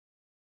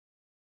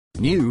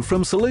New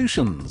from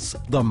Solutions,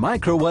 the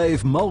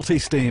microwave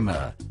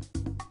multi-steamer.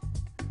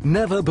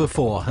 Never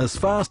before has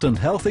fast and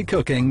healthy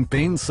cooking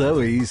been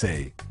so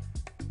easy.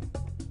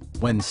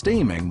 When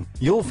steaming,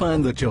 you'll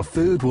find that your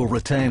food will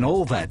retain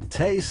all that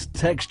taste,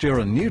 texture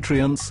and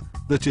nutrients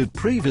that had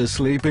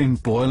previously been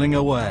boiling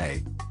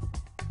away.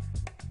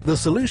 The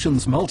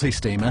Solutions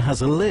multi-steamer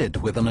has a lid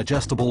with an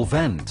adjustable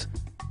vent,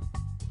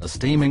 a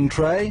steaming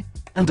tray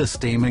and a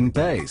steaming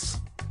base.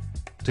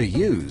 To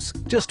use,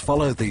 just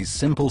follow these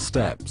simple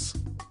steps.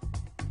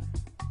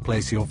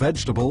 Place your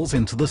vegetables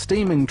into the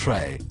steaming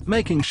tray,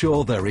 making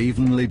sure they're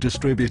evenly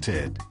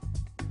distributed.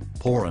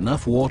 Pour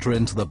enough water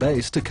into the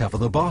base to cover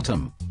the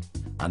bottom.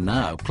 And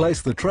now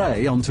place the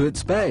tray onto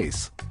its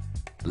base.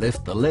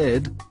 Lift the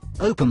lid,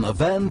 open the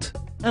vent,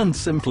 and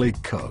simply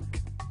cook.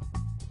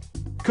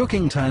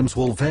 Cooking times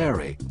will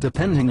vary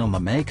depending on the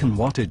make and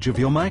wattage of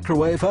your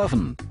microwave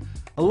oven,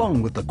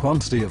 along with the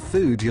quantity of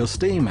food you're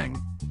steaming.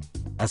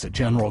 As a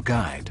general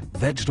guide,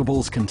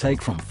 vegetables can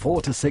take from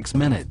 4 to 6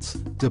 minutes,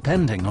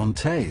 depending on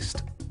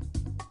taste.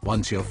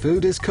 Once your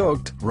food is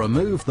cooked,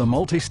 remove the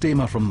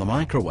multi-steamer from the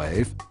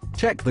microwave,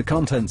 check the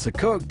contents are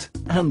cooked,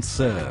 and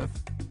serve.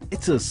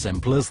 It's as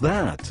simple as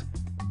that.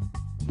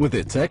 With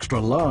its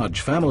extra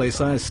large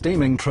family-size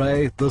steaming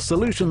tray, the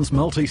Solutions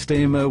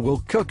multi-steamer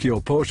will cook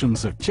your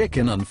portions of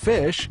chicken and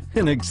fish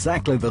in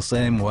exactly the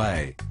same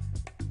way.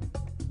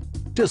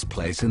 Just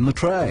place in the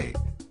tray,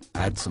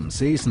 add some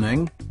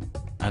seasoning,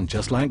 and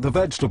just like the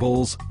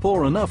vegetables,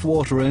 pour enough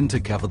water in to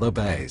cover the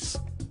base.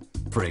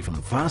 For even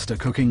faster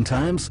cooking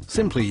times,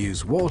 simply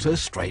use water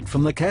straight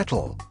from the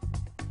kettle.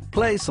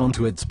 Place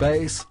onto its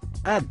base,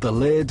 add the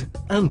lid,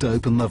 and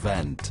open the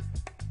vent.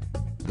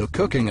 The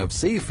cooking of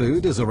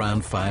seafood is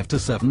around 5 to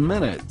 7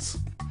 minutes.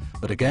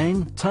 But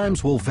again,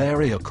 times will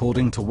vary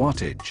according to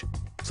wattage,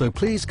 so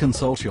please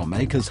consult your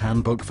maker's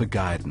handbook for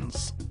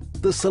guidance.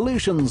 The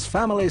Solutions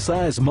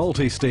family-size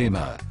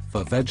multi-steamer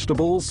for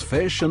vegetables,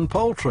 fish and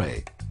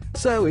poultry.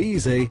 So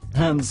easy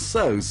and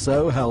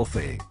so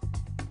healthy.